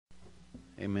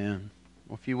Amen.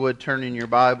 Well, if you would turn in your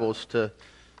Bibles to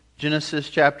Genesis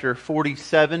chapter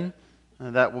 47.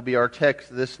 That will be our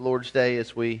text this Lord's Day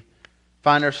as we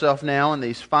find ourselves now in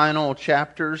these final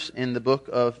chapters in the book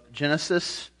of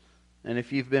Genesis. And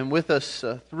if you've been with us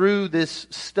through this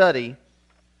study,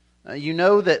 you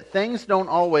know that things don't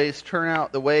always turn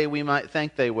out the way we might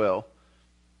think they will.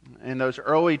 In those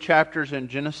early chapters in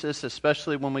Genesis,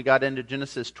 especially when we got into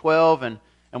Genesis 12 and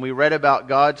we read about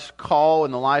God's call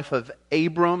in the life of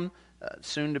Abram,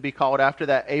 soon to be called after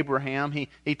that Abraham.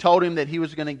 He told him that he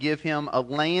was going to give him a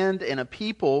land and a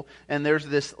people, and there's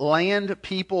this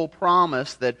land-people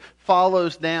promise that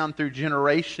follows down through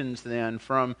generations then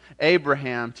from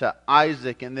Abraham to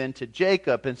Isaac and then to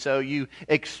Jacob. And so you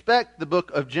expect the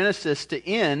book of Genesis to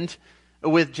end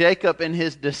with Jacob and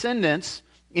his descendants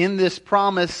in this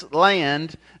promised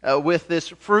land with this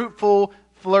fruitful,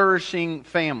 flourishing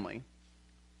family.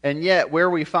 And yet, where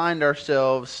we find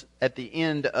ourselves at the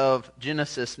end of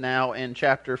Genesis now in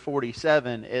chapter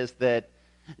 47 is that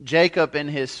Jacob and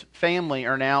his family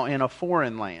are now in a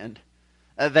foreign land.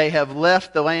 They have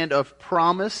left the land of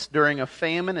promise during a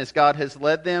famine as God has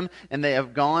led them, and they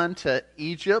have gone to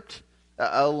Egypt,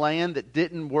 a land that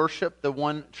didn't worship the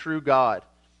one true God.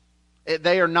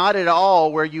 They are not at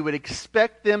all where you would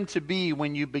expect them to be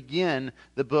when you begin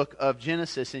the book of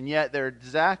Genesis, and yet they're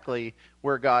exactly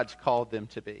where God's called them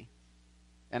to be.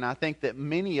 And I think that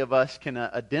many of us can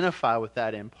identify with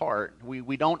that in part.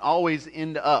 We don't always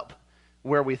end up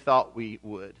where we thought we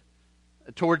would.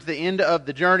 Towards the end of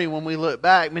the journey, when we look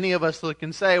back, many of us look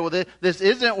and say, well, this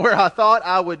isn't where I thought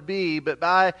I would be, but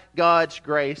by God's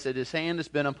grace, that His hand has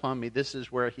been upon me, this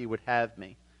is where He would have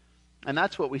me. And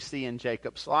that's what we see in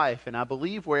Jacob's life. And I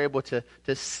believe we're able to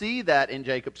see that in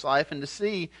Jacob's life and to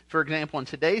see, for example, in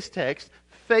today's text,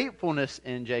 faithfulness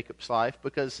in Jacob's life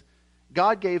because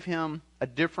God gave him a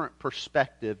different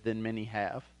perspective than many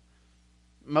have.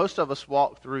 Most of us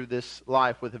walk through this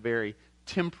life with a very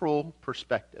temporal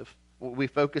perspective. We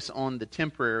focus on the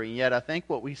temporary, and yet I think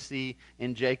what we see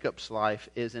in Jacob's life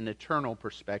is an eternal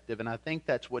perspective, and I think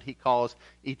that's what he calls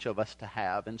each of us to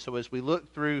have. And so as we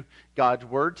look through God's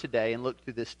Word today and look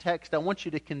through this text, I want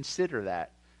you to consider that.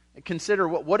 Consider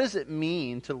what does it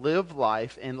mean to live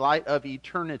life in light of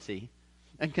eternity,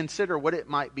 and consider what it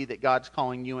might be that God's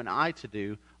calling you and I to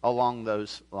do along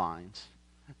those lines.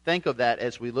 Think of that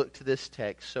as we look to this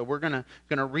text. So we're going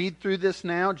to read through this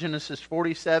now, Genesis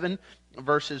 47,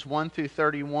 verses 1 through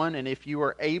 31. And if you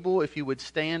are able, if you would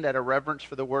stand at a reverence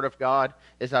for the Word of God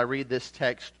as I read this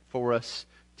text for us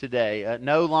today.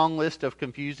 No long list of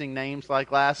confusing names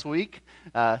like last week.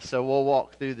 So we'll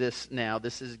walk through this now.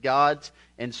 This is God's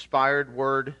inspired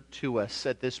word to us.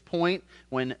 At this point,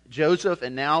 when Joseph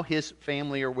and now his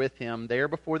family are with him there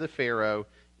before the Pharaoh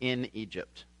in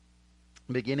Egypt.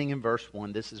 Beginning in verse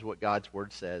 1, this is what God's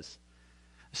word says.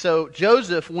 So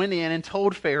Joseph went in and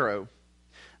told Pharaoh,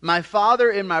 "My father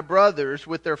and my brothers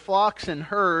with their flocks and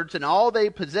herds and all they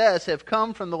possess have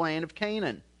come from the land of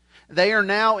Canaan. They are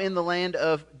now in the land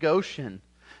of Goshen.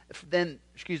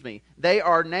 They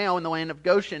are now in the land of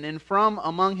Goshen, and from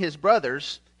among his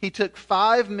brothers he took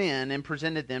 5 men and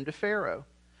presented them to Pharaoh.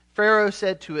 Pharaoh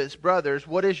said to his brothers,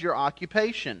 'What is your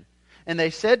occupation?' And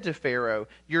they said to Pharaoh,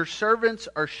 'Your servants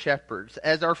are shepherds,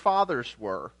 as our fathers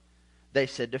were.' They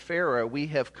said to Pharaoh, 'We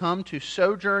have come to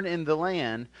sojourn in the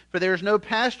land, for there is no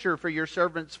pasture for your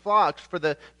servants' flocks, for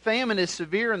the famine is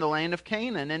severe in the land of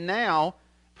Canaan. And now,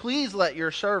 please let your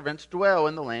servants dwell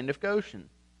in the land of Goshen.'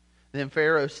 Then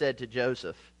Pharaoh said to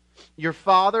Joseph, 'Your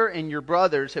father and your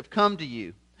brothers have come to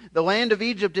you. The land of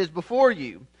Egypt is before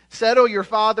you. Settle your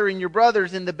father and your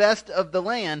brothers in the best of the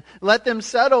land. Let them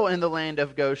settle in the land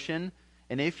of Goshen.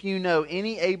 And if you know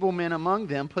any able men among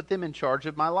them, put them in charge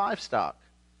of my livestock.'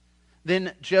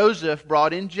 Then Joseph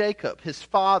brought in Jacob, his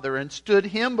father, and stood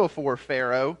him before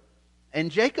Pharaoh.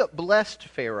 And Jacob blessed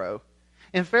Pharaoh.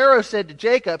 And Pharaoh said to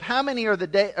Jacob, 'How many are the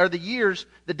days of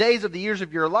the years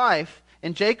of your life?'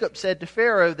 And Jacob said to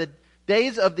Pharaoh, 'The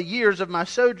days of the years of my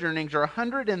sojournings are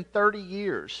 130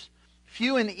 years.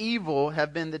 Few and evil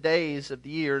have been the days of the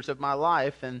years of my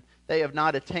life, and they have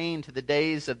not attained to the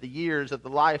days of the years of the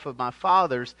life of my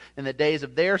fathers in the days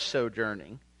of their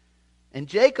sojourning.' And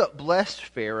Jacob blessed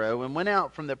Pharaoh and went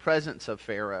out from the presence of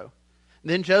Pharaoh.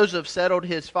 Then Joseph settled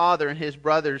his father and his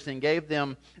brothers and gave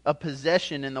them a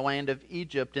possession in the land of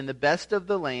Egypt, in the best of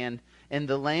the land, in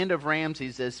the land of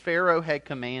Ramses, as Pharaoh had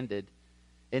commanded.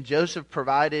 And Joseph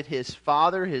provided his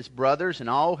father, his brothers, and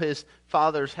all his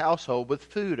father's household with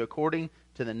food according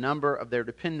to the number of their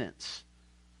dependents.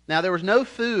 Now there was no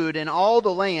food in all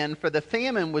the land, for the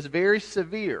famine was very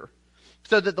severe,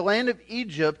 so that the land of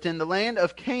Egypt and the land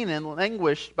of Canaan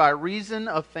languished by reason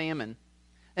of famine.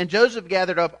 And Joseph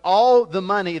gathered up all the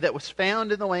money that was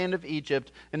found in the land of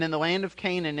Egypt and in the land of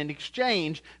Canaan in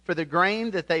exchange for the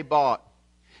grain that they bought.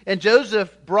 And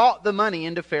Joseph brought the money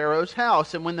into Pharaoh's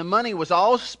house. And when the money was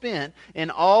all spent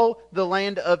in all the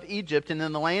land of Egypt and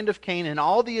in the land of Canaan,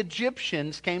 all the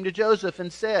Egyptians came to Joseph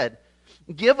and said,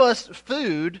 "Give us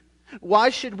food. Why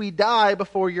should we die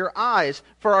before your eyes?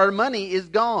 For our money is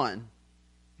gone."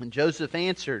 And Joseph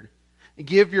answered,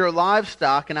 "Give your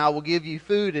livestock, and I will give you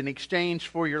food in exchange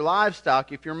for your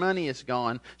livestock if your money is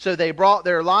gone." So they brought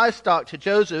their livestock to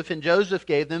Joseph, and Joseph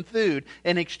gave them food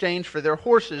in exchange for their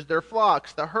horses, their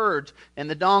flocks, the herds, and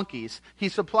the donkeys. He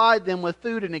supplied them with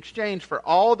food in exchange for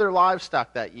all their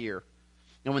livestock that year.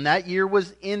 And when that year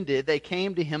was ended, they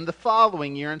came to him the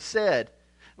following year and said,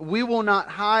 "We will not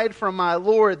hide from my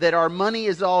lord that our money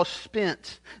is all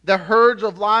spent. The herds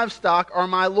of livestock are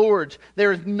my lord's.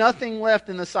 There is nothing left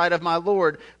in the sight of my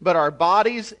lord but our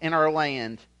bodies and our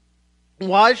land.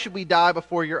 Why should we die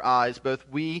before your eyes, both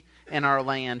we and our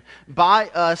land? Buy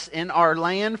us and our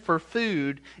land for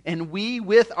food, and we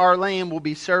with our land will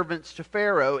be servants to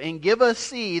Pharaoh, and give us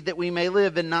seed that we may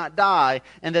live and not die,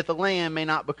 and that the land may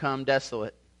not become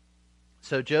desolate."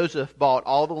 So Joseph bought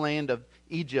all the land of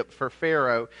Egypt for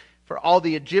Pharaoh, for all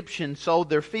the Egyptians sold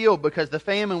their field because the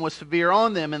famine was severe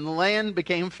on them, and the land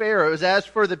became Pharaoh's. As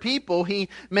for the people, he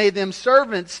made them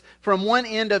servants from one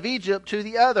end of Egypt to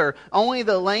the other. Only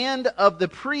the land of the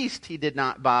priest he did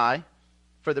not buy,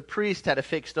 for the priest had a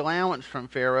fixed allowance from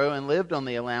Pharaoh and lived on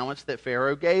the allowance that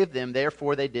Pharaoh gave them.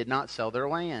 Therefore they did not sell their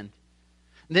land.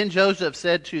 Then Joseph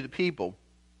said to the people,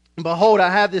 "Behold,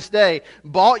 I have this day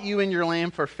bought you and your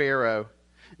land for Pharaoh.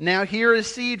 Now here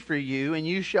is seed for you, and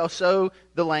you shall sow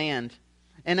the land.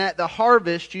 And at the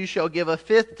harvest you shall give a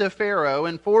fifth to Pharaoh,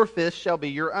 and 4/5 shall be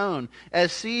your own,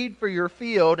 as seed for your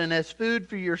field, and as food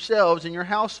for yourselves and your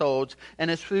households,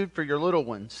 and as food for your little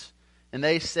ones." And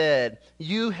they said,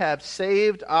 "You have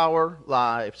saved our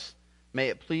lives. May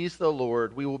it please the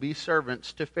Lord, we will be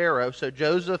servants to Pharaoh." So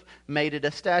Joseph made it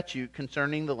a statute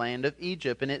concerning the land of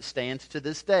Egypt, and it stands to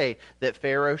this day that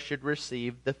Pharaoh should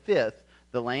receive the fifth.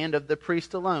 The land of the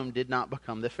priest alone did not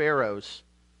become the Pharaoh's.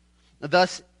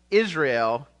 Thus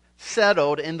Israel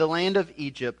settled in the land of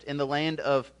Egypt, in the land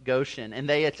of Goshen, and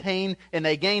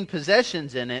they gained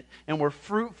possessions in it, and were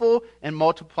fruitful and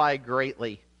multiplied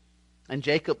greatly. And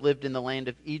Jacob lived in the land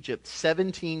of Egypt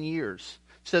 17 years.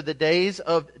 So the days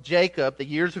of Jacob, the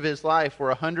years of his life,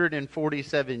 were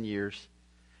 147 years.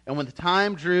 And when the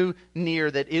time drew near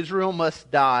that Israel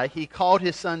must die, he called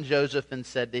his son Joseph and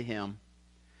said to him,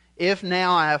 "If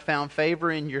now I have found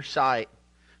favor in your sight,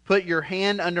 put your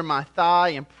hand under my thigh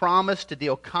and promise to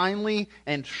deal kindly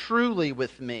and truly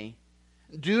with me.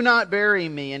 Do not bury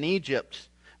me in Egypt,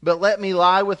 but let me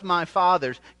lie with my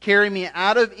fathers. Carry me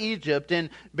out of Egypt and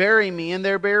bury me in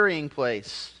their burying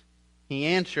place." He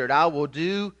answered, "I will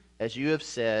do as you have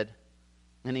said."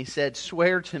 And he said,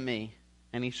 "Swear to me."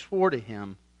 And he swore to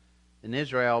him. Then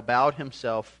Israel bowed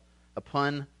himself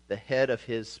upon the head of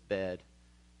his bed.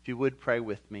 If you would pray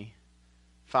with me.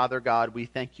 Father God, we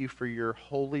thank you for your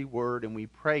holy word, and we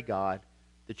pray, God,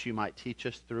 that you might teach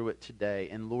us through it today.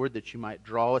 And Lord, that you might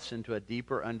draw us into a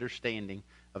deeper understanding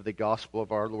of the gospel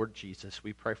of our Lord Jesus.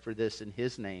 We pray for this in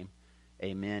his name.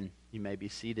 Amen. You may be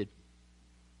seated.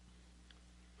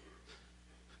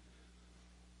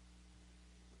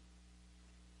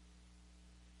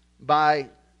 By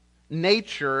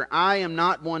nature, I am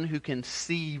not one who can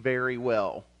see very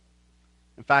well.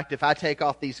 In fact, if I take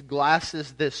off these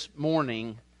glasses this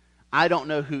morning, I don't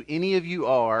know who any of you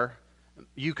are.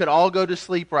 You could all go to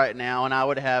sleep right now, and I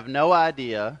would have no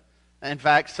idea. In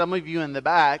fact, some of you in the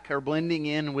back are blending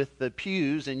in with the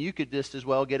pews, and you could just as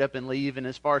well get up and leave. And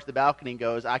as far as the balcony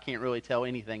goes, I can't really tell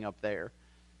anything up there.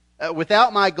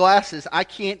 Without my glasses, I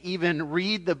can't even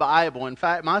read the Bible. In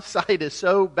fact, my sight is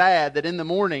so bad that in the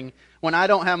morning, when I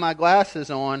don't have my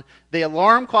glasses on, the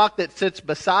alarm clock that sits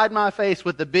beside my face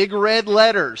with the big red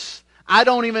letters, I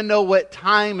don't even know what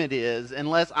time it is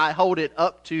unless I hold it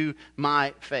up to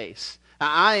my face.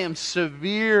 I am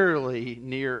severely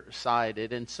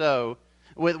nearsighted, and so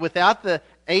without the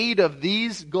aid of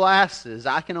these glasses,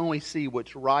 I can only see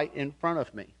what's right in front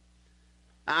of me.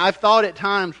 I've thought at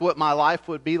times what my life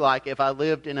would be like if I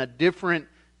lived in a different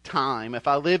time, if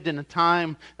I lived in a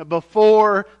time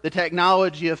before the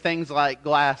technology of things like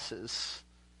glasses.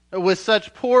 With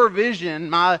such poor vision,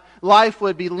 my life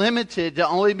would be limited to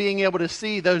only being able to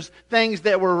see those things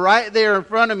that were right there in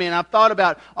front of me. And I've thought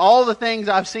about all the things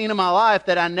I've seen in my life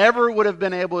that I never would have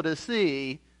been able to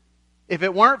see if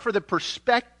it weren't for the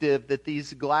perspective that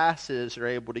these glasses are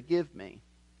able to give me.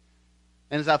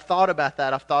 And as I've thought about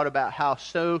that, I've thought about how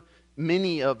so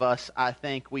many of us, I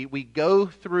think, we go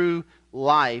through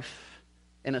life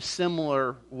in a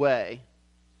similar way.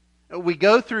 We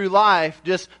go through life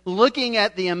just looking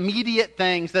at the immediate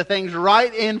things, the things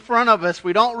right in front of us.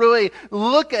 We don't really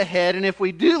look ahead, and if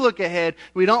we do look ahead,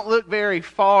 we don't look very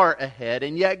far ahead.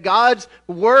 And yet God's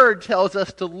Word tells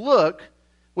us to look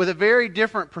with a very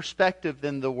different perspective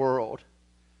than the world.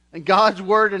 And God's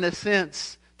Word, in a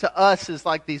sense, to us is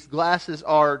like these glasses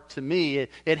are to me.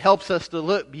 It helps us to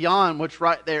look beyond what's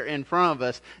right there in front of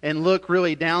us and look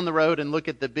really down the road and look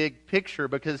at the big picture,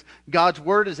 because God's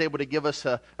Word is able to give us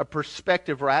a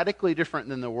perspective radically different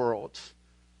than the world's.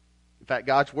 In fact,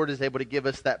 God's Word is able to give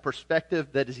us that perspective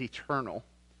that is eternal.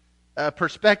 A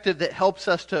perspective that helps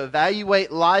us to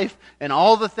evaluate life and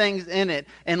all the things in it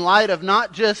in light of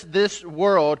not just this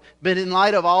world, but in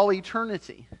light of all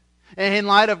eternity. And in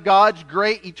light of God's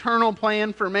great eternal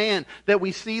plan for man that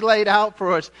we see laid out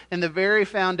for us in the very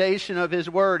foundation of His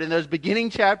Word, in those beginning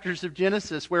chapters of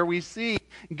Genesis, where we see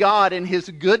God in His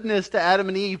goodness to Adam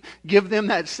and Eve give them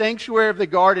that sanctuary of the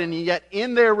garden, and yet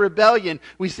in their rebellion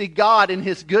we see God in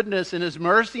His goodness and His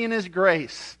mercy and His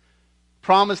grace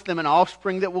promise them an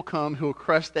offspring that will come who will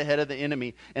crush the head of the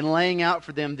enemy, and laying out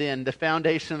for them then the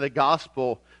foundation of the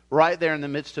gospel right there in the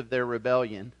midst of their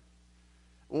rebellion.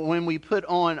 When we put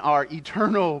on our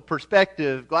eternal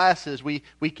perspective glasses, we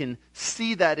can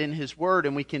see that in His Word,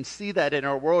 and we can see that in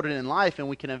our world and in life, and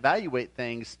we can evaluate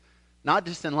things, not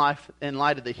just in life in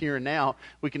light of the here and now.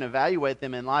 We can evaluate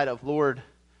them in light of, Lord,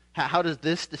 how does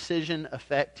this decision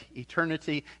affect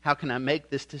eternity? How can I make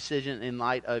this decision in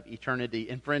light of eternity?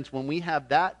 And friends, when we have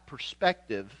that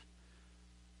perspective,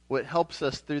 what helps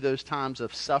us through those times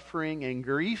of suffering and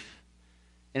grief,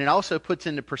 and it also puts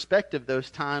into perspective those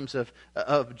times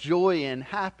of joy and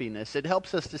happiness. It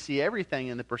helps us to see everything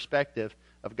in the perspective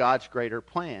of God's greater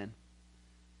plan.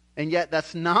 And yet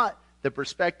that's not the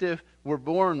perspective we're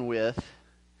born with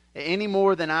any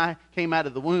more than I came out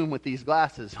of the womb with these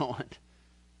glasses on.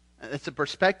 It's a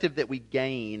perspective that we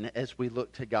gain as we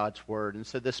look to God's Word. And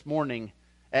so this morning,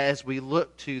 as we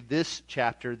look to this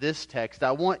chapter, this text,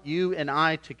 I want you and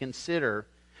I to consider,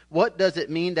 what does it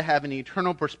mean to have an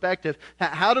eternal perspective?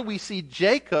 How do we see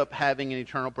Jacob having an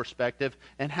eternal perspective?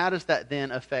 And how does that then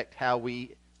affect how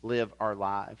we live our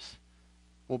lives?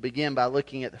 We'll begin by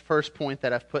looking at the first point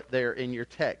that I've put there in your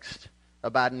text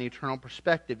about an eternal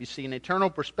perspective. You see, an eternal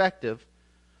perspective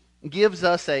gives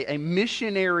us a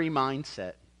missionary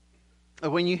mindset.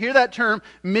 When you hear that term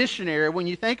missionary, when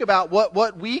you think about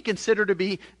what we consider to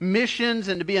be missions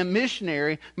and to be a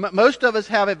missionary, most of us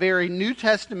have a very New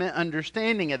Testament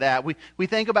understanding of that. We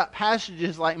think about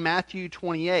passages like Matthew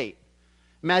 28.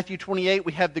 Matthew 28,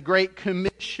 we have the Great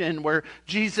Commission where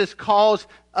Jesus calls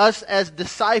us as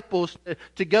disciples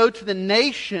to go to the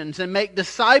nations and make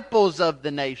disciples of the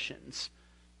nations.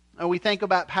 And we think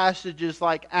about passages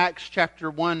like Acts chapter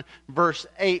 1, verse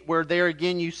 8, where there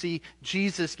again you see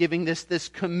Jesus giving this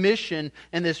commission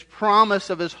and this promise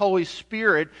of His Holy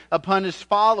Spirit upon His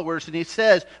followers. And He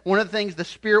says one of the things the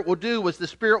Spirit will do is the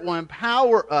Spirit will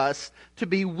empower us to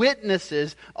be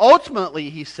witnesses,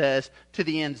 ultimately, He says, to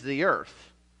the ends of the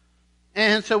earth.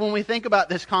 And so when we think about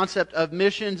this concept of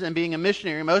missions and being a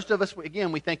missionary, most of us,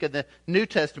 again, we think of the New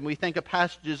Testament, we think of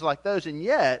passages like those, and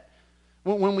yet,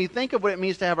 when we think of what it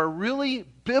means to have a really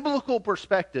biblical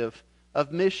perspective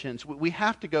of missions, we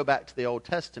have to go back to the Old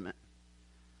Testament.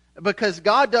 Because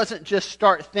God doesn't just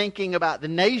start thinking about the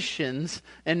nations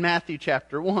in Matthew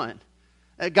chapter 1.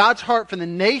 God's heart for the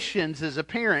nations is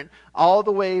apparent all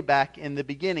the way back in the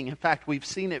beginning. In fact, we've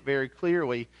seen it very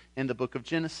clearly in the book of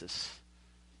Genesis.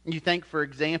 You think, for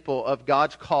example, of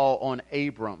God's call on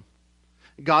Abram.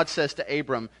 God says to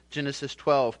Abram, Genesis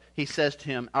 12, He says to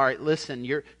him, all right, listen,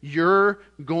 you're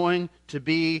going to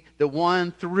be the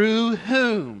one through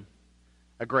whom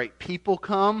a great people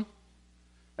come,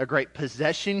 a great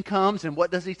possession comes. And what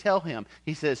does He tell him?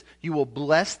 He says, you will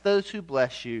bless those who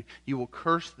bless you. You will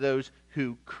curse those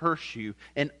who curse you.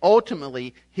 And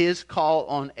ultimately, His call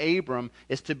on Abram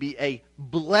is to be a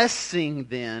blessing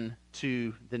then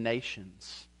to the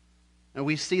nations. And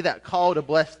we see that call to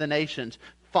bless the nations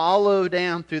follow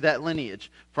down through that lineage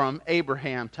from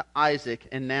Abraham to Isaac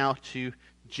and now to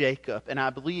Jacob. And I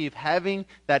believe having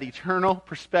that eternal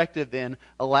perspective then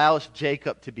allows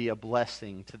Jacob to be a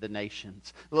blessing to the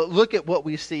nations. Look at what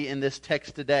we see in this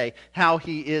text today, how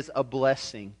he is a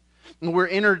blessing. And we're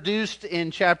introduced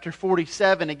in chapter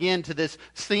 47 again to this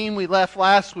scene we left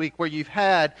last week where you've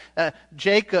had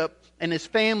Jacob and his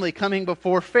family coming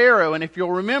before Pharaoh. And if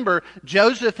you'll remember,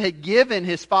 Joseph had given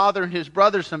his father and his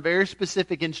brothers some very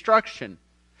specific instruction.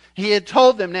 He had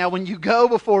told them, now when you go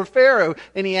before Pharaoh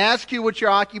and he asks you what your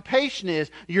occupation is,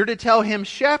 you're to tell him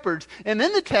shepherds. And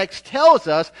then the text tells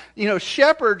us,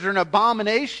 shepherds are an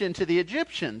abomination to the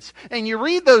Egyptians. And you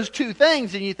read those two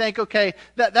things and you think, okay,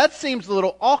 that seems a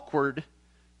little awkward.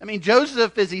 I mean,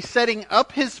 Joseph, is he setting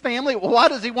up his family? Well, why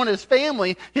does he want his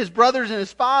family, his brothers and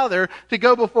his father, to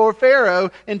go before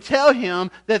Pharaoh and tell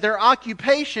him that their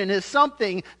occupation is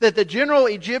something that the general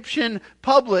Egyptian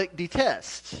public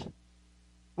detests?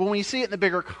 When we see it in the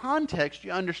bigger context,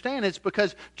 you understand it's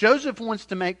because Joseph wants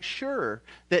to make sure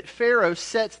that Pharaoh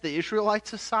sets the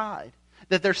Israelites aside,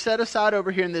 that they're set aside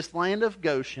over here in this land of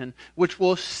Goshen, which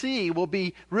we'll see will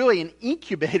be really an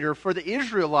incubator for the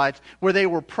Israelites, where they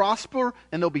will prosper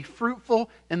and they'll be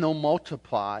fruitful and they'll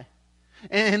multiply.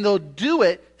 And they'll do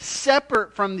it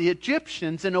separate from the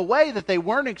Egyptians in a way that they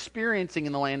weren't experiencing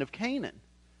in the land of Canaan.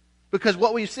 Because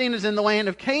what we've seen is in the land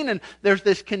of Canaan, there's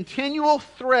this continual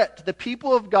threat to the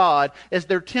people of God as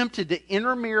they're tempted to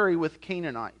intermarry with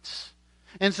Canaanites.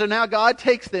 And so now God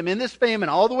takes them in this famine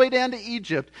all the way down to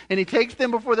Egypt, and He takes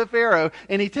them before the Pharaoh,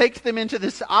 and He takes them into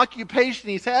this occupation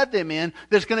He's had them in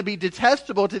that's going to be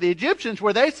detestable to the Egyptians,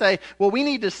 where they say, well, we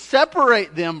need to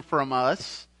separate them from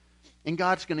us. And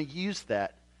God's going to use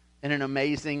that in an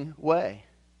amazing way.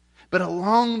 But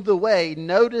along the way,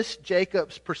 notice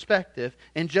Jacob's perspective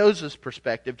and Joseph's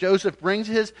perspective. Joseph brings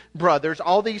his brothers.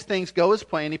 All these things go as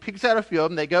planned. He picks out a few of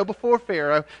them. They go before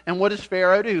Pharaoh. And what does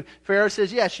Pharaoh do? Pharaoh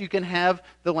says, yes, you can have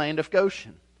the land of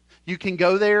Goshen. You can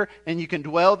go there and you can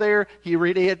dwell there. He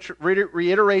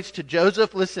reiterates to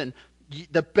Joseph, listen,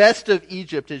 the best of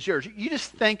Egypt is yours. You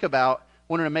just think about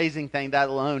what an amazing thing that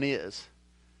alone is.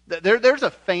 There's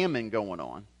a famine going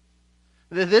on.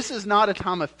 This is not a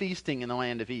time of feasting in the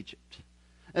land of Egypt.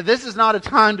 This is not a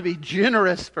time to be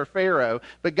generous for Pharaoh,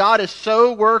 but God is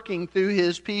so working through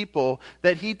His people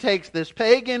that He takes this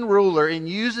pagan ruler and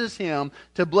uses him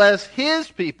to bless His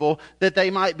people that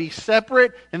they might be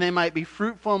separate and they might be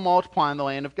fruitful and multiply in the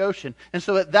land of Goshen. And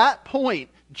so at that point,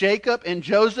 Jacob and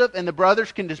Joseph and the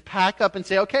brothers can just pack up and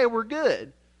say, okay, we're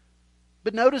good.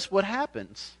 But notice what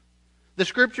happens. The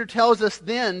Scripture tells us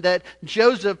then that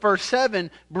Joseph, verse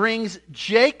 7, brings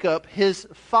Jacob, his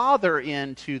father,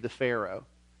 into the Pharaoh.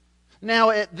 Now,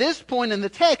 at this point in the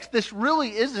text, this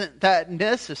really isn't that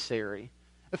necessary.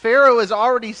 Pharaoh has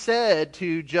already said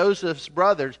to Joseph's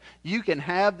brothers, you can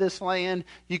have this land,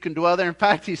 you can dwell there. In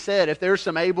fact, he said, if there's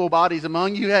some able bodies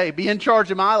among you, hey, be in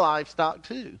charge of my livestock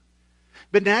too.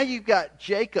 But now you've got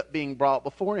Jacob being brought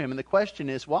before him, and the question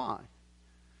is why?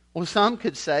 Well, some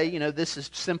could say, this is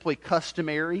simply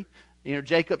customary.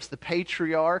 Jacob's the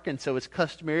patriarch, and so it's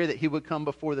customary that he would come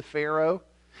before the Pharaoh.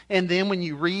 And then when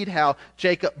you read how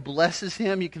Jacob blesses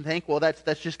him, you can think, well,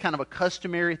 that's just kind of a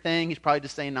customary thing. He's probably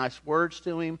just saying nice words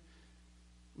to him.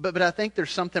 But I think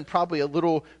there's something probably a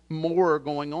little more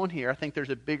going on here. I think there's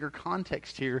a bigger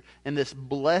context here in this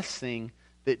blessing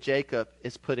that Jacob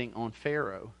is putting on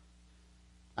Pharaoh.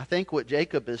 I think what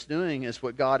Jacob is doing is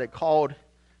what God had called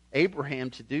Abraham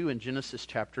to do in Genesis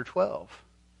chapter 12.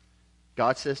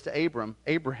 God says to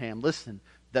Abraham, listen,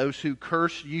 those who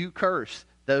curse you curse,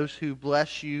 those who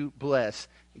bless you bless.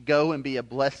 Go and be a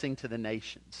blessing to the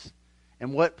nations.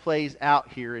 And what plays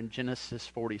out here in Genesis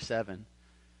 47?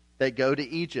 They go to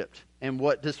Egypt, and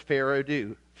what does Pharaoh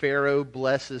do? Pharaoh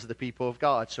blesses the people of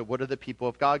God. So what are the people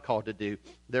of God called to do?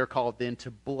 They're called then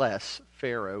to bless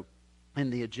Pharaoh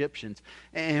and the Egyptians.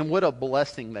 And what a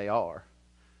blessing they are.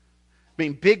 I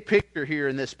mean, big picture here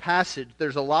in this passage,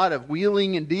 there's a lot of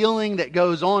wheeling and dealing that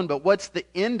goes on, but what's the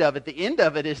end of it? The end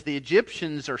of it is the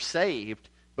Egyptians are saved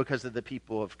because of the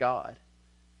people of God.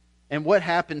 And what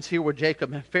happens here with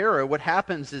Jacob and Pharaoh? What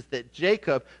happens is that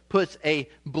Jacob puts a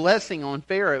blessing on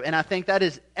Pharaoh, and I think that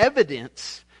is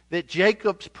evidence that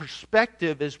Jacob's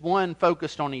perspective is one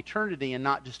focused on eternity and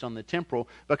not just on the temporal,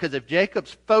 because if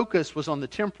Jacob's focus was on the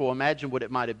temporal, imagine what it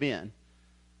might have been.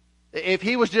 If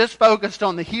he was just focused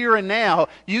on the here and now,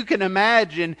 you can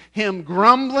imagine him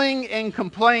grumbling and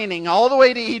complaining all the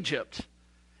way to Egypt.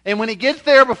 And when he gets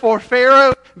there before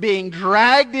Pharaoh, being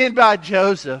dragged in by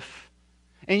Joseph,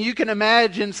 and you can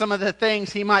imagine some of the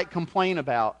things he might complain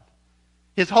about.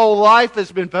 His whole life has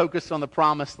been focused on the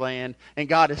promised land, and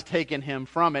God has taken him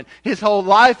from it. His whole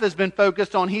life has been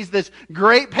focused on he's this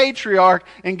great patriarch,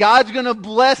 and God's going to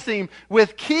bless him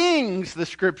with kings, the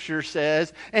Scripture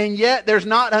says, and yet there's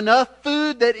not enough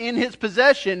food that in his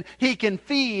possession he can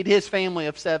feed his family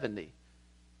of 70.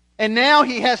 And now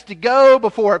he has to go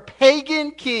before a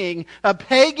pagan king, a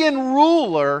pagan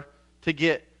ruler, to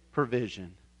get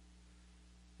provision.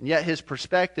 And yet his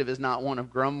perspective is not one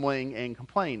of grumbling and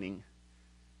complaining.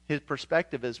 His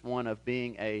perspective is one of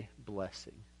being a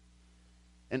blessing.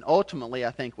 And ultimately,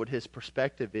 I think what his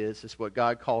perspective is what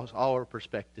God calls our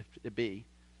perspective to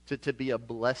be a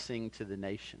blessing to the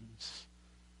nations.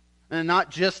 And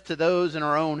not just to those in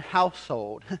our own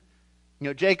household.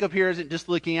 Jacob here isn't just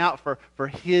looking out for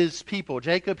his people.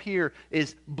 Jacob here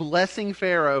is blessing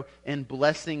Pharaoh and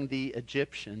blessing the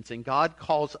Egyptians. And God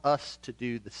calls us to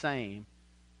do the same.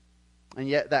 And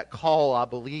yet that call, I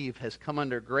believe, has come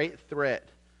under great threat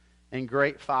and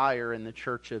great fire in the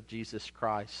church of Jesus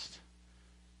Christ.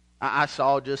 I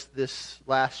saw just this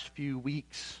last few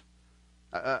weeks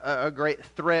a great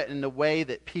threat in the way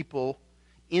that people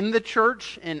in the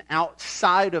church and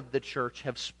outside of the church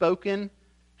have spoken,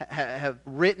 have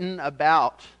written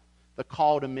about the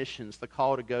call to missions, the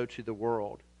call to go to the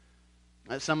world.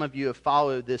 Some of you have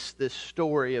followed this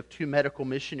story of two medical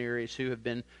missionaries who have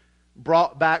been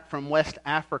brought back from West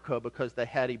Africa because they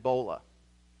had Ebola.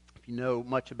 If you know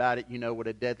much about it, you know what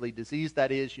a deadly disease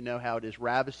that is. You know how it is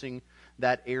ravaging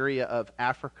that area of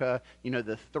Africa. You know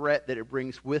the threat that it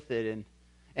brings with it. And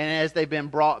as they've been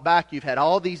brought back, you've had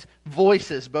all these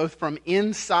voices, both from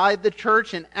inside the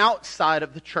church and outside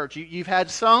of the church. You've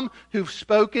had some who've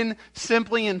spoken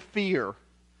simply in fear.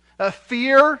 A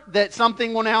fear that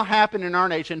something will now happen in our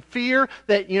nation. Fear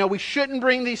that, we shouldn't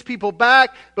bring these people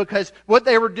back because what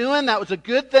they were doing, that was a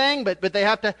good thing, but they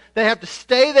have to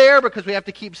stay there because we have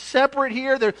to keep separate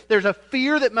here. There's a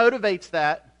fear that motivates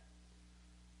that.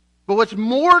 But what's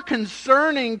more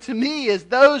concerning to me is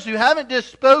those who haven't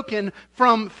just spoken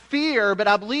from fear, but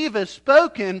I believe have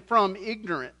spoken from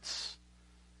ignorance.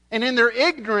 And in their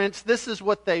ignorance, this is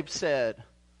what they've said.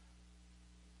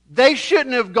 They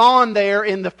shouldn't have gone there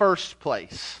in the first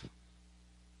place.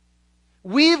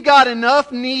 We've got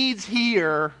enough needs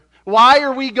here. Why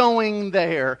are we going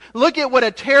there? Look at what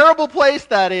a terrible place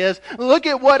that is. Look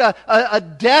at what a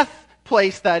death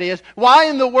place that is. Why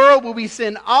in the world will we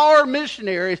send our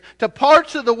missionaries to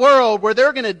parts of the world where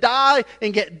they're going to die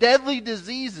and get deadly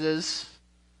diseases?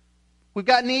 We've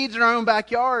got needs in our own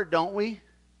backyard, don't we?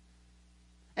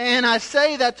 And I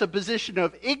say that's a position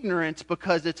of ignorance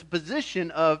because it's a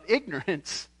position of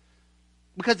ignorance.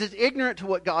 Because it's ignorant to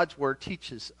what God's Word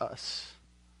teaches us.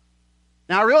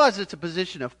 Now I realize it's a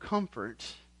position of comfort.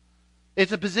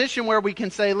 It's a position where we can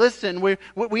say, listen,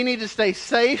 we need to stay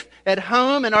safe at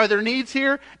home, and are there needs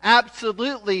here?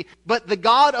 Absolutely. But the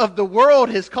God of the world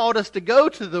has called us to go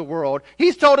to the world.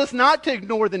 He's told us not to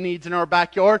ignore the needs in our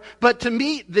backyard, but to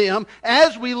meet them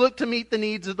as we look to meet the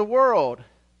needs of the world.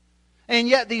 And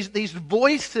yet these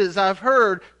voices I've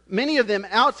heard, many of them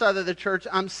outside of the church,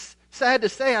 I'm sad to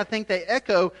say, I think they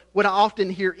echo what I often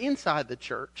hear inside the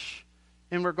church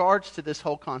in regards to this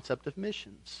whole concept of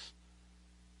missions.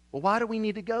 Well, why do we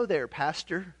need to go there,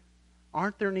 Pastor?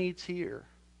 Aren't there needs here?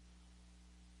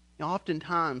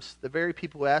 Oftentimes, the very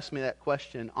people who ask me that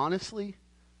question, honestly,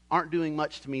 aren't doing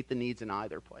much to meet the needs in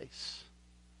either place.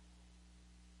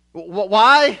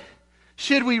 Why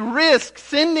should we risk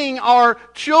sending our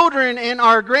children and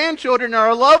our grandchildren and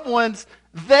our loved ones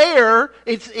there?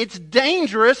 It's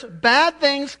dangerous. Bad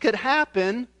things could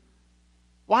happen.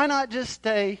 Why not just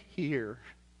stay here?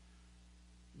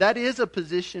 That is a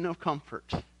position of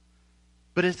comfort.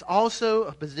 But it's also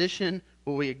a position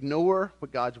where we ignore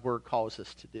what God's Word calls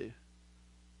us to do.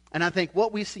 And I think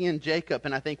what we see in Jacob,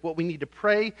 and I think what we need to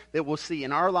pray that we'll see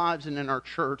in our lives and in our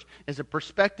church, is a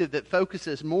perspective that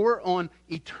focuses more on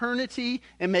eternity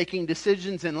and making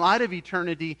decisions in light of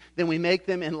eternity than we make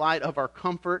them in light of our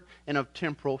comfort and of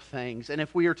temporal things. And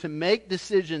if we are to make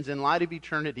decisions in light of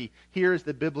eternity, here is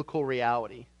the biblical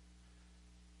reality.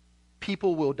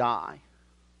 People will die.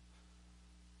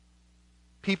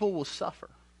 People will suffer.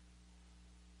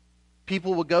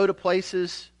 People will go to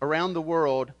places around the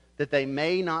world that they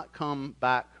may not come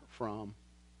back from.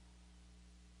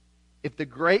 If the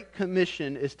Great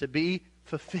Commission is to be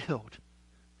fulfilled,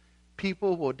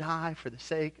 people will die for the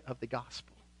sake of the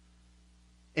gospel.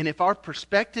 And if our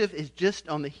perspective is just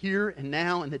on the here and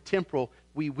now and the temporal,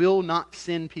 we will not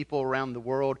send people around the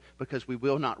world because we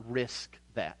will not risk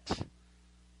that.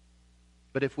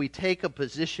 But if we take a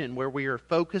position where we are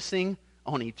focusing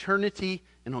on eternity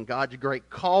and on God's great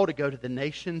call to go to the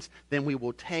nations, then we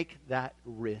will take that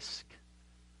risk.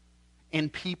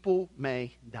 And people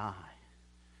may die,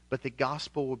 but the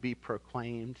gospel will be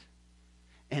proclaimed.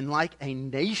 And like a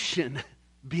nation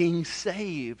being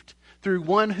saved through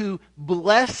one who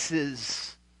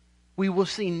blesses, we will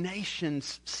see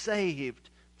nations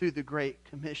saved through the Great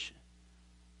Commission.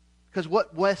 Because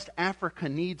what West Africa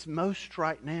needs most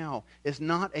right now is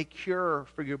not a cure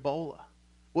for Ebola.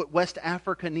 What West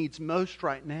Africa needs most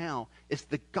right now is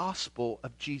the gospel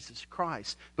of Jesus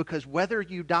Christ. Because whether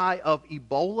you die of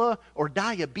Ebola or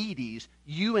diabetes,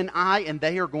 you and I and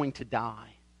they are going to die.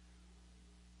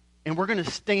 And we're going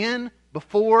to stand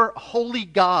before a holy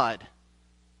God.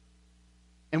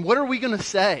 And what are we going to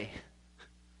say?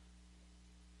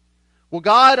 Well,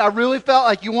 God, I really felt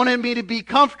like you wanted me to be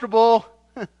comfortable.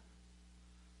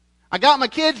 I got my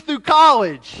kids through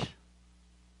college.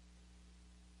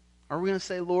 Are we going to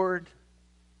say, Lord,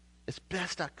 as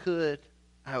best I could,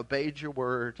 I obeyed your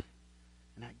word,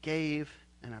 and I gave,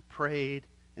 and I prayed,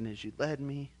 and as you led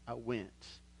me, I went,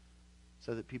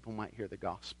 so that people might hear the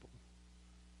gospel?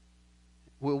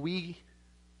 Will we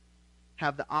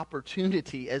have the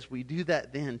opportunity as we do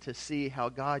that then to see how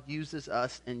God uses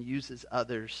us and uses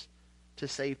others to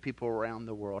save people around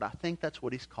the world? I think that's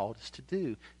what he's called us to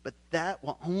do. But that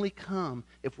will only come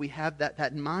if we have that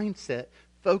mindset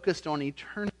focused on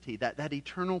eternity, that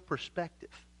eternal perspective.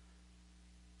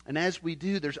 And as we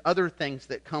do, there's other things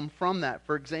that come from that.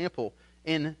 For example,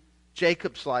 in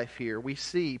Jacob's life here, we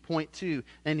see, point 2,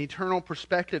 an eternal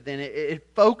perspective. Then it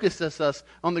focuses us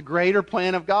on the greater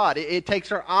plan of God. It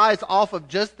takes our eyes off of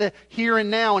just the here and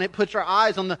now, and it puts our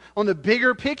eyes on the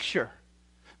bigger picture.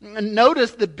 And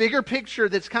notice the bigger picture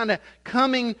that's kind of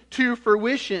coming to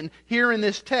fruition here in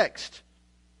this text.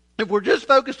 If we're just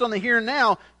focused on the here and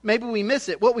now, maybe we miss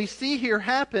it. What we see here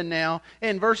happen now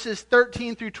in verses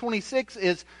 13 through 26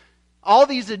 is all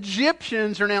these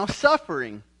Egyptians are now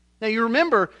suffering. Now you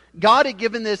remember, God had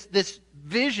given this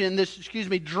vision,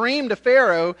 dream to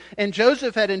Pharaoh, and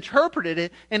Joseph had interpreted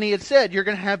it, and he had said, you're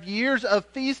going to have years of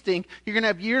feasting, you're going to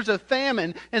have years of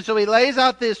famine, and so he lays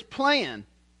out this plan.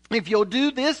 If you'll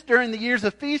do this during the years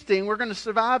of feasting, we're going to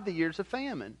survive the years of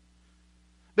famine.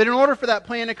 But in order for that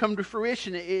plan to come to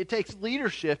fruition, it takes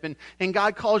leadership, and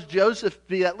God calls Joseph to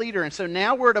be that leader. And so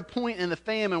now we're at a point in the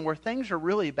famine where things are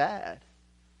really bad.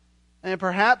 And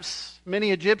perhaps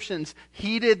many Egyptians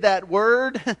heeded that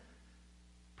word.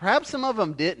 Perhaps some of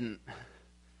them didn't.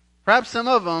 Perhaps some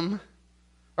of them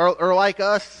are like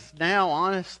us now,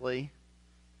 honestly.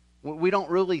 We don't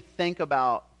really think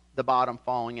about the bottom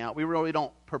falling out. We really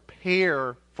don't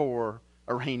prepare for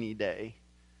a rainy day.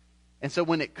 And so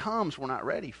when it comes, we're not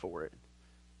ready for it.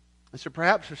 And so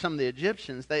perhaps for some of the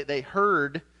Egyptians, they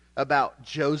heard about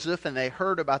Joseph and they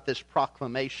heard about this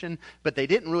proclamation, but they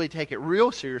didn't really take it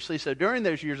real seriously. So during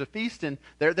those years of feasting,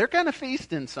 they're kind of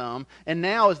feasting some. And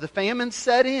now as the famine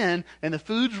set in and the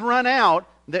food's run out,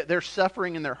 they're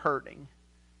suffering and they're hurting.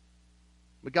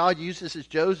 But God uses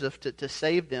Joseph to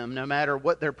save them no matter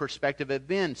what their perspective had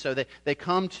been. So they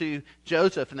come to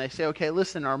Joseph and they say, okay,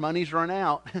 listen, our money's run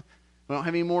out. We don't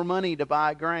have any more money to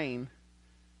buy grain.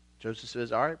 Joseph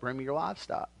says, all right, bring me your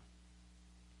livestock.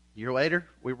 A year later,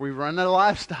 we've run out of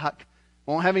livestock.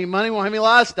 Won't have any money, won't have any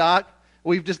livestock.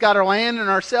 We've just got our land and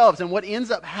ourselves. And what ends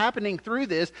up happening through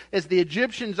this is the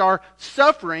Egyptians are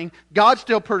suffering. God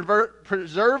still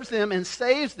preserves them and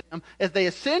saves them as they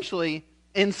essentially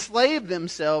enslave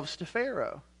themselves to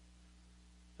Pharaoh.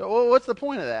 So what's the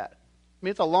point of that? I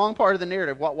mean, it's a long part of the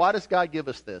narrative. Why does God give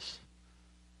us this?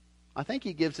 I think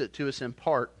he gives it to us in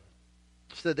part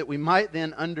so that we might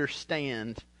then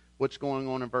understand what's going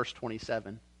on in verse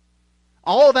 27.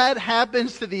 All that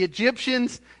happens to the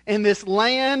Egyptians in this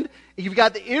land. You've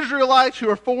got the Israelites who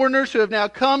are foreigners who have now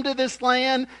come to this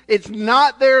land. It's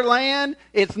not their land.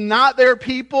 It's not their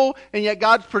people. And yet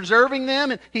God's preserving them.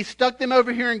 And he stuck them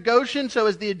over here in Goshen. So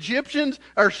as the Egyptians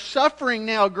are suffering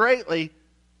now greatly,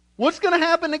 what's going to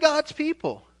happen to God's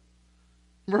people?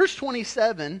 Verse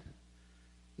 27,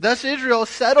 thus Israel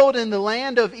settled in the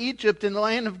land of Egypt, in the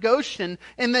land of Goshen,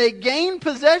 and they gained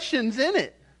possessions in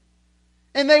it.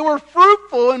 And they were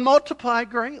fruitful and multiplied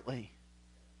greatly.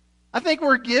 I think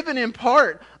we're given in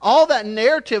part all that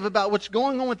narrative about what's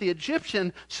going on with the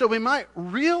Egyptian so we might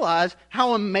realize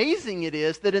how amazing it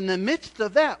is that in the midst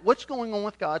of that, what's going on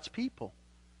with God's people?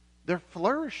 They're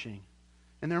flourishing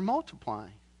and they're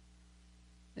multiplying.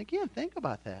 Again, think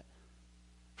about that.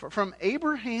 From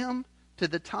Abraham to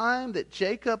the time that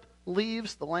Jacob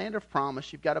leaves the land of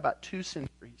promise, you've got about 2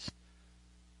 centuries.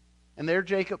 And there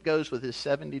Jacob goes with his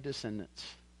 70 descendants.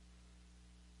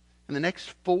 In the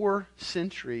next 4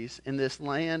 centuries in this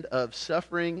land of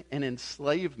suffering and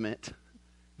enslavement,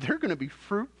 they're going to be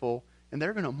fruitful and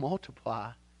they're going to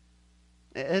multiply.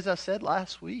 As I said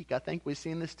last week, I think we see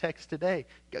in this text today,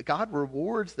 God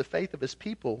rewards the faith of his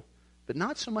people, but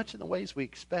not so much in the ways we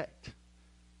expect.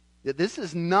 This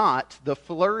is not the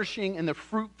flourishing and the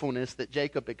fruitfulness that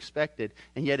Jacob expected,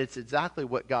 and yet it's exactly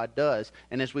what God does.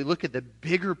 And as we look at the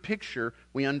bigger picture,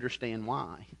 we understand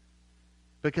why.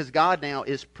 Because God now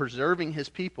is preserving his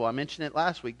people. I mentioned it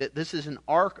last week, that this is an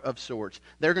ark of sorts.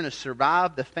 They're going to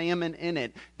survive the famine in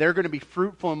it. They're going to be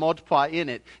fruitful and multiply in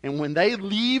it. And when they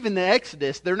leave in the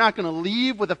Exodus, they're not going to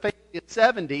leave with a family of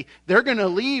 70. They're going to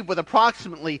leave with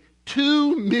approximately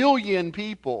 2 million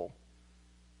people.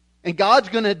 And God's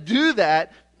going to do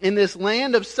that in this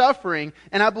land of suffering.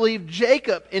 And I believe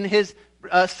Jacob and his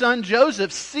son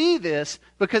Joseph see this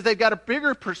because they've got a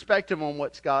bigger perspective on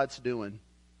what God's doing.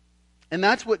 And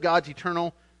that's what God's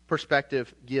eternal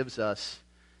perspective gives us,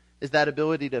 is that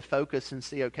ability to focus and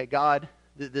see, okay, God,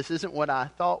 this isn't what I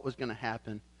thought was going to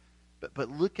happen, but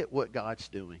look at what God's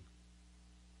doing.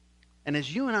 And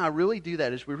as you and I really do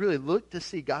that, as we really look to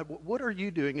see, God, what are you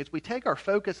doing? As we take our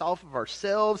focus off of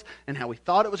ourselves and how we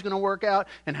thought it was going to work out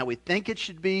and how we think it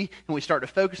should be, and we start to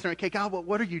focus on, okay, God,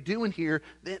 what are you doing here?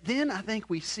 Then I think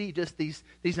we see just these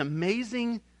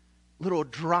amazing little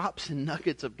drops and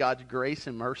nuggets of God's grace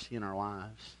and mercy in our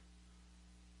lives.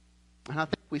 And I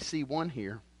think we see one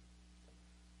here.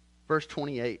 Verse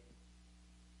 28.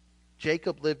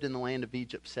 Jacob lived in the land of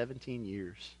Egypt 17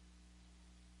 years.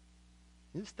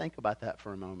 Just think about that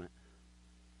for a moment.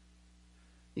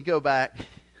 You go back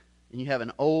and you have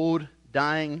an old,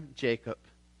 dying Jacob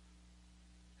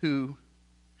who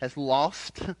has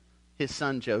lost his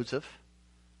son Joseph,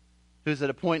 who's at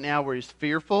a point now where he's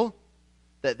fearful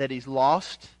that he's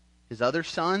lost his other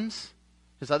son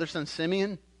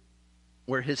Simeon,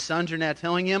 where his sons are now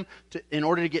telling him, in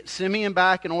order to get Simeon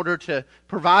back, in order to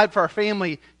provide for our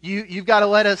family, you've got to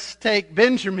let us take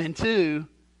Benjamin too.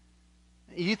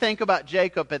 You think about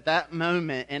Jacob at that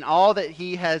moment and all that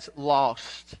he has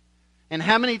lost. And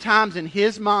how many times in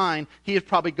his mind he has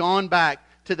probably gone back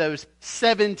to those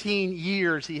 17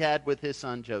 years he had with his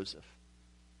son Joseph.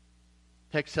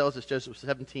 Text tells us Joseph was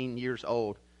 17 years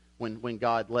old when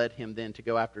God led him then to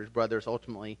go after his brothers,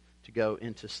 ultimately to go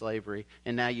into slavery.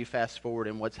 And now you fast forward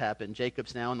and what's happened?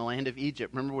 Jacob's now in the land of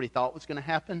Egypt. Remember what he thought was going to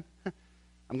happen?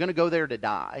 I'm going to go there to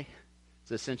die.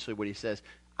 It's essentially what he says.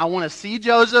 I want to see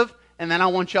Joseph, and then I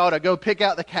want y'all to go pick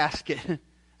out the casket.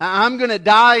 I'm going to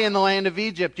die in the land of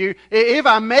Egypt. If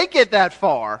I make it that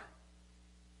far.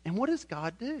 And what does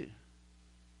God do?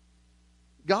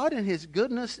 God in His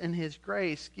goodness and His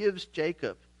grace gives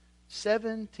Jacob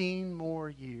 17 more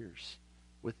years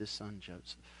with his son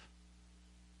Joseph.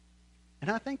 And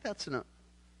I think that's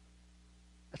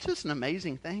just an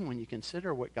amazing thing when you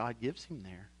consider what God gives him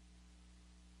there.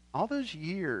 All those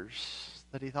years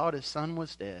that he thought his son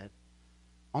was dead,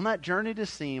 on that journey to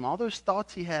see him, all those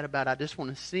thoughts he had about, I just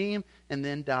want to see him and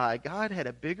then die. God had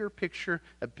a bigger picture,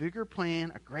 a bigger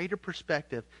plan, a greater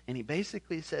perspective. And he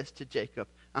basically says to Jacob,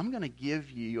 I'm going to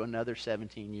give you another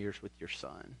 17 years with your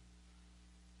son.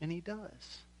 And he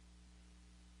does.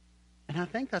 And I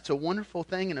think that's a wonderful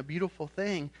thing and a beautiful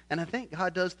thing. And I think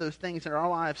God does those things in our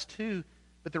lives too.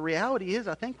 But the reality is,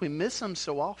 I think we miss them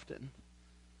so often.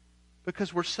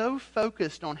 Because we're so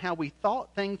focused on how we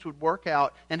thought things would work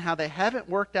out and how they haven't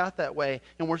worked out that way.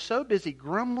 And we're so busy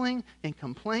grumbling and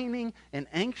complaining and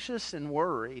anxious and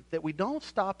worried that we don't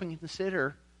stop and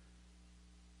consider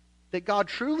that God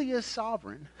truly is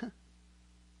sovereign.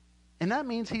 And that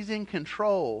means He's in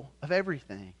control of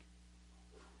everything.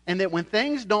 And that when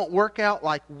things don't work out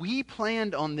like we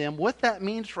planned on them, what that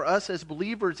means for us as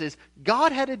believers is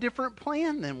God had a different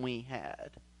plan than we had.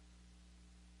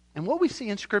 And what we see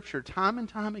in Scripture time and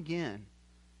time again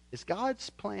is God's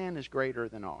plan is greater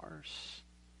than ours.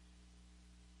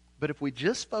 But if we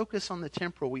just focus on the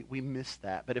temporal, we miss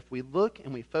that. But if we look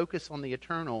and we focus on the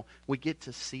eternal, we get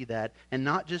to see that. And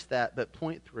not just that, but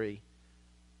point 3,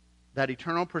 that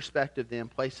eternal perspective then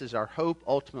places our hope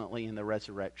ultimately in the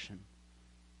resurrection.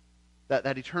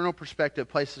 That eternal perspective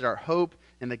places our hope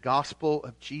in the gospel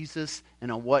of Jesus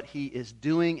and on what He is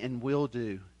doing and will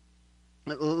do.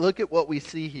 Look at what we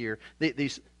see here.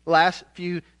 These last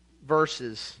few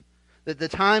verses. That the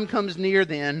time comes near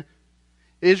then.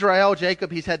 Israel,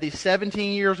 Jacob, he's had these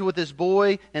 17 years with his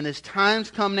boy, and this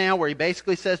time's come now where he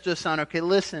basically says to his son, okay,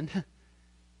 listen,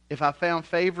 if I found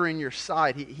favor in your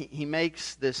sight, he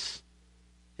makes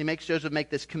Joseph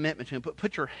make this commitment to him.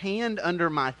 Put your hand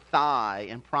under my thigh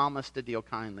and promise to deal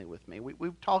kindly with me.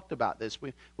 We've talked about this.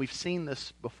 We've seen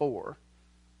this before.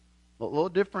 A little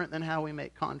different than how we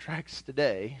make contracts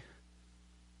today,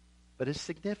 but it's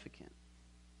significant.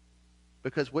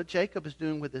 Because what Jacob is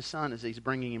doing with his son is he's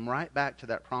bringing him right back to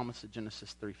that promise of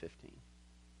Genesis 3:15.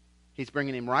 He's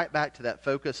bringing him right back to that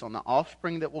focus on the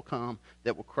offspring that will come,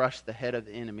 that will crush the head of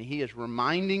the enemy. He is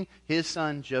reminding his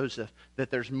son Joseph that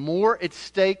there's more at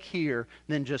stake here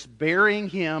than just burying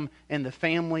him in the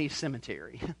family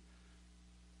cemetery.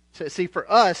 So see, for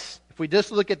us, if we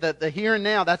just look at the here and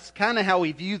now, that's kind of how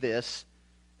we view this.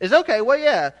 Is okay, well,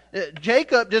 yeah,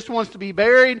 Jacob just wants to be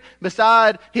buried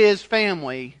beside his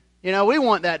family. You know, we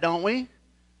want that, don't we?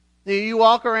 You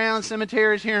walk around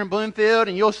cemeteries here in Bloomfield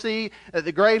and you'll see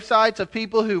the grave sites of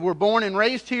people who were born and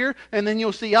raised here, and then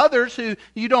you'll see others who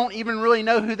you don't even really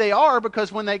know who they are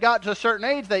because when they got to a certain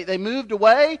age, they moved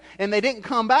away and they didn't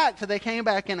come back till they came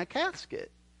back in a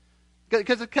casket.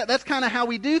 Because that's kind of how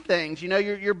we do things. You know,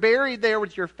 you're buried there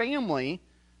with your family,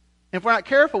 and if we're not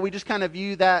careful, we just kind of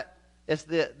view that as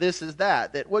this is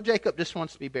that. Well, Jacob just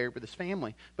wants to be buried with his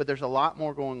family, but there's a lot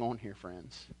more going on here,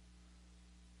 friends.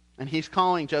 And he's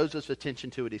calling Joseph's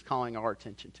attention to it. He's calling our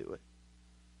attention to it.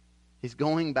 He's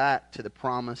going back to the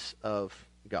promise of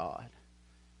God.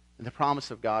 And the promise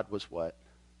of God was what?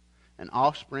 An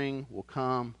offspring will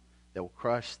come that will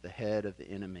crush the head of the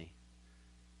enemy.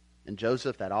 And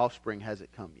Joseph, that offspring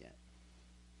hasn't come yet.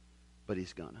 But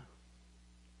he's gonna.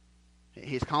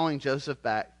 He's calling Joseph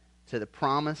back to the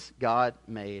promise God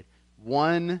made.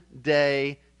 One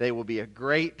day they will be a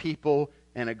great people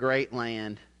and a great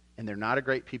land. And they're not a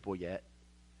great people yet.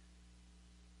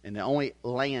 And the only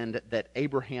land that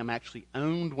Abraham actually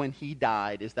owned when he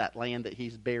died is that land that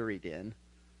he's buried in,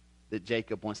 that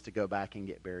Jacob wants to go back and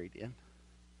get buried in.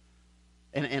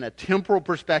 And a temporal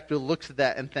perspective looks at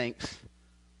that and thinks,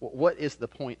 well, what is the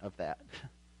point of that?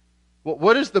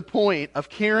 What is the point of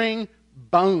carrying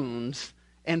bones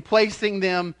and placing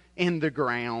them in the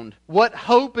ground? What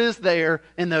hope is there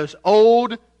in those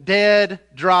old, dead,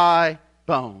 dry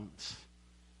bones?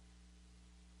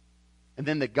 And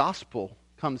then the gospel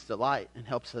comes to light and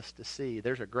helps us to see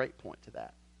there's a great point to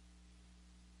that.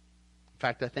 In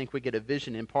fact, I think we get a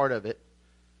vision in part of it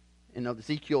in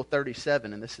Ezekiel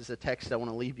 37, and this is a text I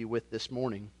want to leave you with this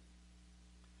morning.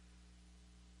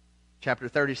 Chapter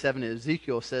 37 of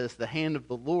Ezekiel says, the hand of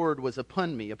the Lord was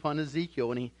upon me, upon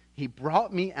Ezekiel, and he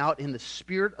brought me out in the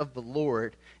spirit of the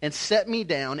Lord and set me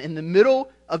down in the middle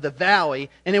of the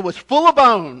valley, and it was full of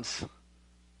bones.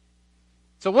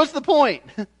 So what's the point?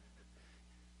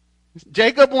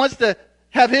 Jacob wants to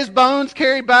have his bones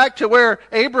carried back to where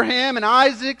Abraham and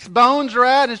Isaac's bones are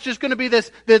at. It's just going to be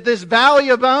this valley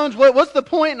of bones. What's the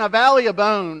point in a valley of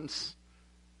bones?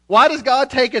 Why does God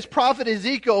take his prophet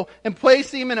Ezekiel and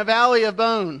place him in a valley of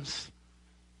bones?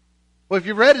 Well, if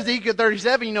you've read Ezekiel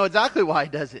 37, you know exactly why he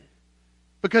does it.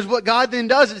 Because what God then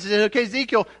does is he says, okay,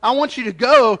 Ezekiel, I want you to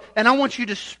go and I want you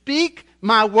to speak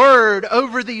my word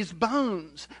over these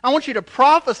bones. I want you to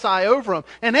prophesy over them.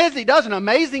 And as he does, an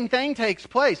amazing thing takes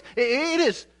place. It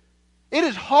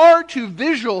is hard to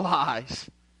visualize.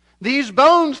 These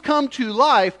bones come to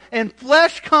life and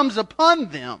flesh comes upon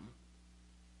them.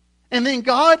 And then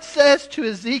God says to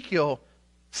Ezekiel,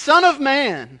 Son of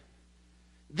man,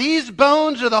 these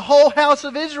bones are the whole house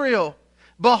of Israel.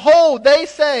 Behold, they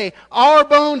say, our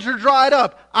bones are dried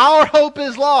up. Our hope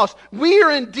is lost. We are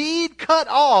indeed cut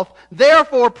off.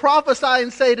 Therefore prophesy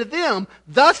and say to them,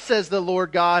 thus says the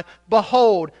Lord God,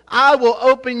 behold, I will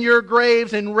open your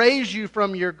graves and raise you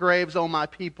from your graves, O my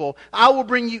people. I will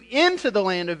bring you into the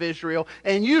land of Israel,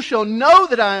 and you shall know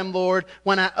that I am Lord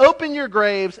when I open your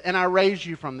graves and I raise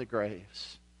you from the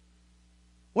graves.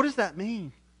 What does that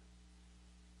mean?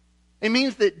 It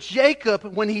means that Jacob,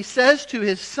 when he says to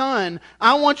his son,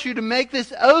 I want you to make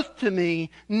this oath to me,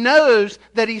 knows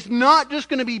that he's not just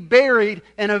going to be buried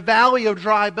in a valley of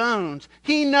dry bones.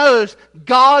 He knows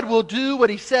God will do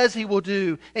what he says he will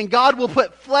do. And God will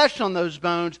put flesh on those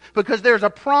bones because there's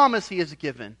a promise he has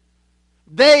given.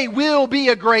 They will be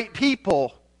a great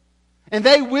people. And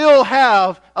they will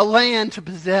have a land to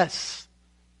possess.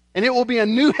 And it will be a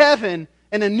new heaven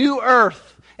and a new earth.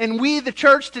 And we, the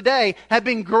church today, have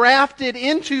been grafted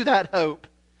into that hope.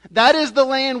 That is the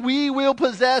land we will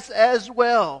possess as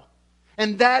well.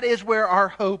 And that is where our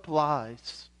hope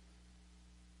lies.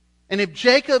 And if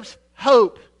Jacob's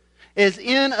hope is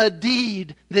in a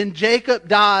deed, then Jacob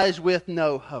dies with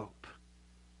no hope.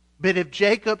 But if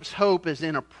Jacob's hope is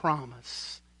in a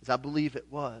promise, as I believe it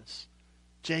was,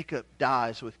 Jacob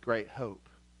dies with great hope.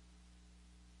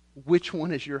 Which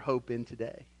one is your hope in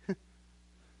today?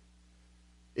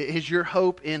 Is your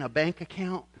hope in a bank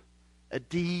account, a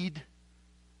deed,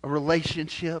 a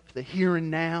relationship, the here and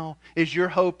now? Is your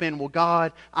hope in, well,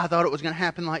 God, I thought it was going to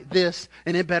happen like this,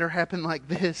 and it better happen like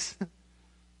this?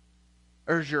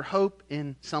 Or is your hope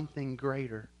in something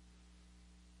greater?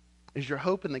 Is your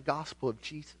hope in the gospel of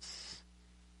Jesus,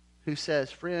 who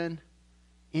says, friend,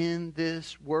 in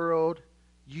this world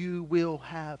you will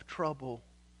have trouble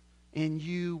and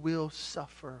you will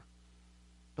suffer.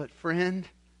 But friend,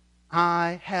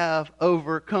 I have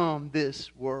overcome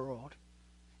this world.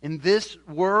 In this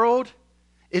world,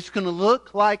 it's going to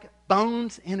look like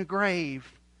bones in a grave.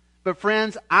 But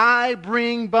friends, I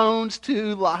bring bones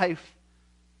to life.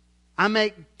 I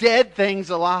make dead things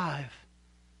alive.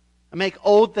 I make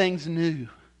old things new.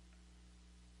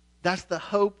 That's the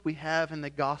hope we have in the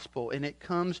gospel, and it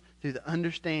comes through the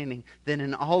understanding that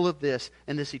in all of this,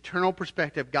 in this eternal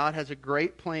perspective, God has a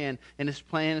great plan, and His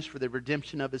plan is for the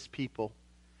redemption of His people.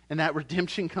 And that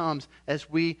redemption comes as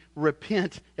we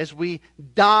repent, as we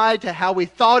die to how we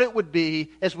thought it would be,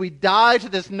 as we die to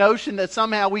this notion that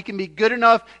somehow we can be good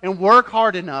enough and work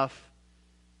hard enough.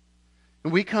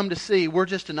 And we come to see we're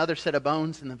just another set of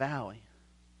bones in the valley.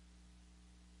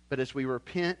 But as we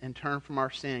repent and turn from our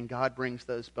sin, God brings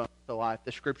those bones to life.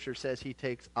 The Scripture says He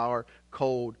takes our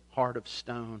cold heart of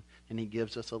stone and He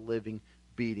gives us a living,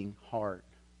 beating heart.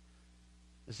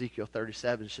 Ezekiel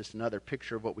 37 is just another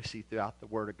picture of what we see throughout the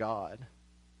Word of God.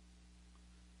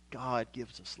 God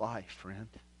gives us life, friend.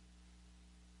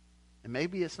 And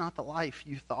maybe it's not the life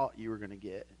you thought you were going to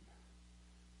get.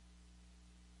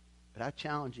 But I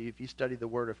challenge you, if you study the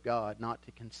Word of God, not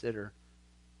to consider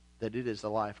that it is a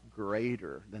life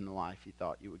greater than the life you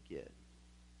thought you would get.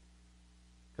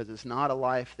 Because it's not a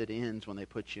life that ends when they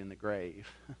put you in the grave.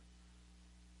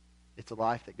 It's a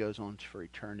life that goes on for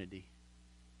eternity.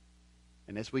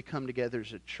 And as we come together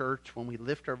as a church, when we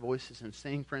lift our voices and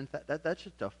sing, friends, that's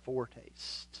just a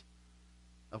foretaste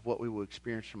of what we will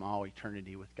experience from all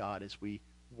eternity with God as we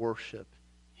worship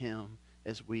Him,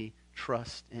 as we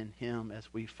trust in Him,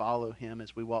 as we follow Him,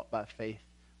 as we walk by faith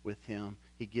with Him.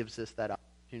 He gives us that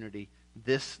opportunity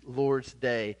this Lord's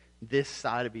Day, this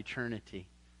side of eternity,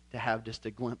 to have just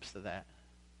a glimpse of that.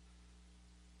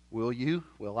 Will you?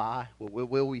 Will I?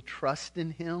 Will we trust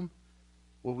in Him?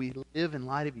 Will we live in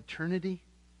light of eternity?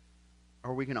 Or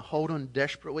are we going to hold on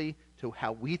desperately to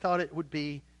how we thought it would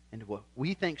be and to what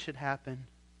we think should happen,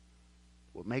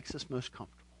 what makes us most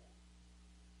comfortable?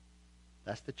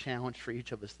 That's the challenge for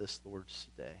each of us this Lord's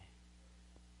Day.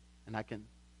 And I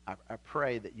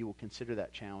pray that you will consider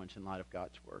that challenge in light of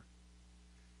God's Word.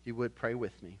 If you would, pray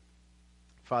with me.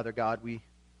 Father God, we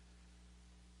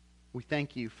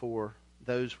thank you for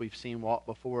those we've seen walk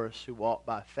before us who walk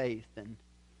by faith. And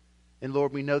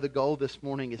Lord, we know the goal this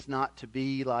morning is not to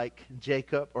be like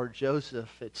Jacob or Joseph.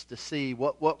 It's to see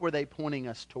what were they pointing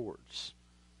us towards.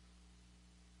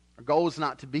 Our goal is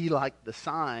not to be like the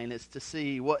sign. It's to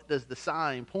see what does the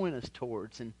sign point us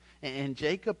towards. And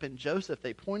Jacob and Joseph,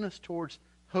 they point us towards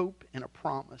hope and a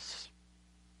promise.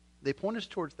 They point us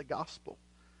towards the gospel.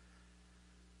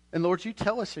 And Lord, you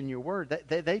tell us in your word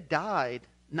that they died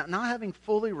not having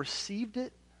fully received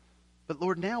it, but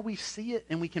Lord, now we see it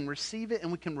and we can receive it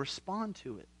and we can respond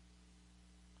to it.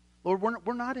 Lord,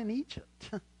 we're not in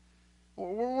Egypt.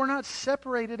 We're not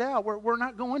separated out. We're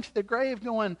not going to the grave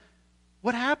going,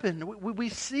 what happened? We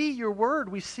see your word.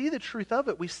 We see the truth of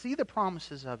it. We see the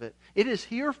promises of it. It is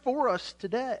here for us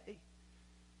today.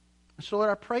 So Lord,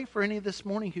 I pray for any this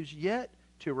morning who's yet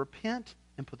to repent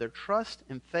and put their trust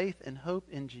and faith and hope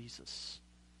in Jesus.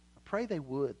 I pray they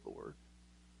would, Lord.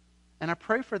 And I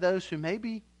pray for those who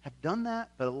maybe have done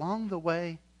that, but along the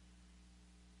way,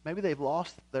 maybe they've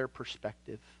lost their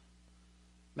perspective.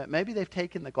 Maybe they've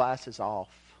taken the glasses off.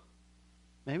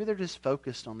 Maybe they're just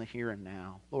focused on the here and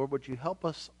now. Lord, would you help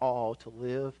us all to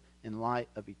live in light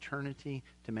of eternity,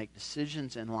 to make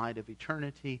decisions in light of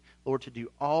eternity. Lord, to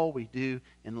do all we do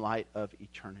in light of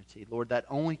eternity. Lord, that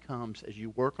only comes as you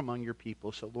work among your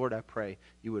people. So, Lord, I pray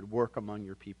you would work among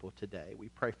your people today. We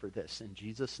pray for this in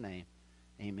Jesus' name.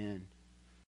 Amen.